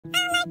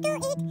like to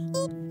eat,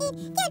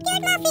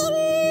 cute muffin.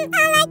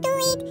 I like to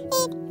eat,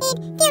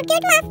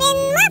 cute muffin.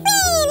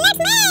 Muffin, let's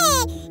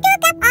make 2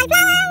 cups all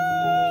flour,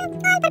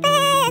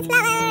 all-purpose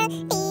flour,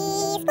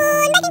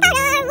 teaspoon baking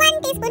powder, 1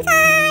 teaspoon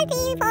salt,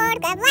 3/4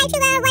 cup white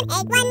sugar, 1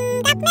 egg, 1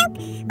 cup milk,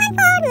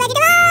 1/4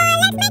 vegetable.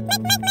 Let's make.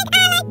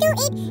 I like to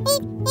eat,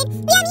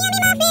 yummy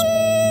muffin.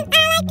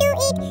 I like to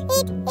eat,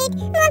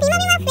 mummy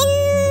muffin.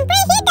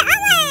 Preheat the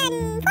oven,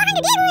 400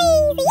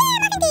 degrees. Yeah,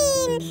 muffin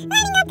tin.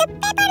 Lining up the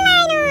paper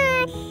liner.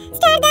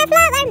 Stir the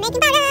flour,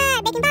 baking powder,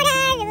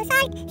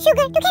 salt,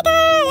 sugar together.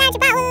 Large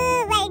bowl,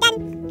 well done.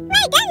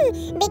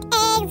 Beat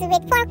eggs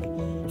with fork.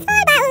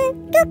 Small bowl,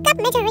 2 cup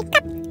measuring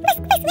cup.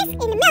 Whisk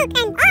in the milk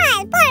and oil.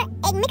 Pour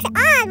egg mixer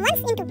all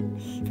once into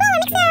flour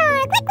mixer.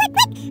 Quick.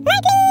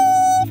 Lightly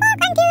fork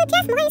until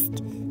just moist.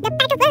 The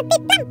batter will be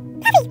plump,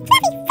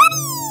 fluffy.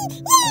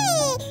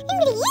 Yay!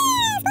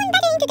 Ingredients. Spoon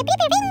batter into the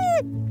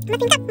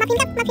preparing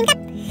muffin cup.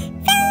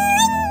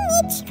 Filling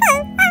each full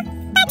of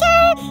batter.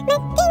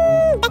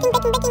 Baking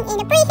in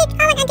a preheat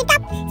oven until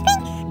top.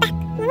 Spring back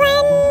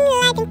when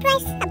lighting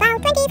twice, about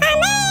 25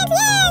 minutes.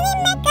 Yeah, we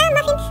make a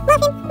muffin.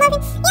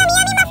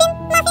 Yummy muffin.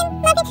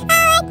 I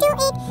like to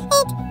eat,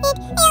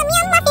 yum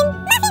muffin.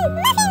 I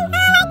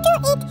like to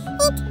eat,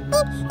 yummy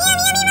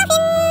muffin.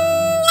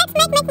 Let's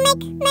make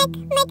muffin.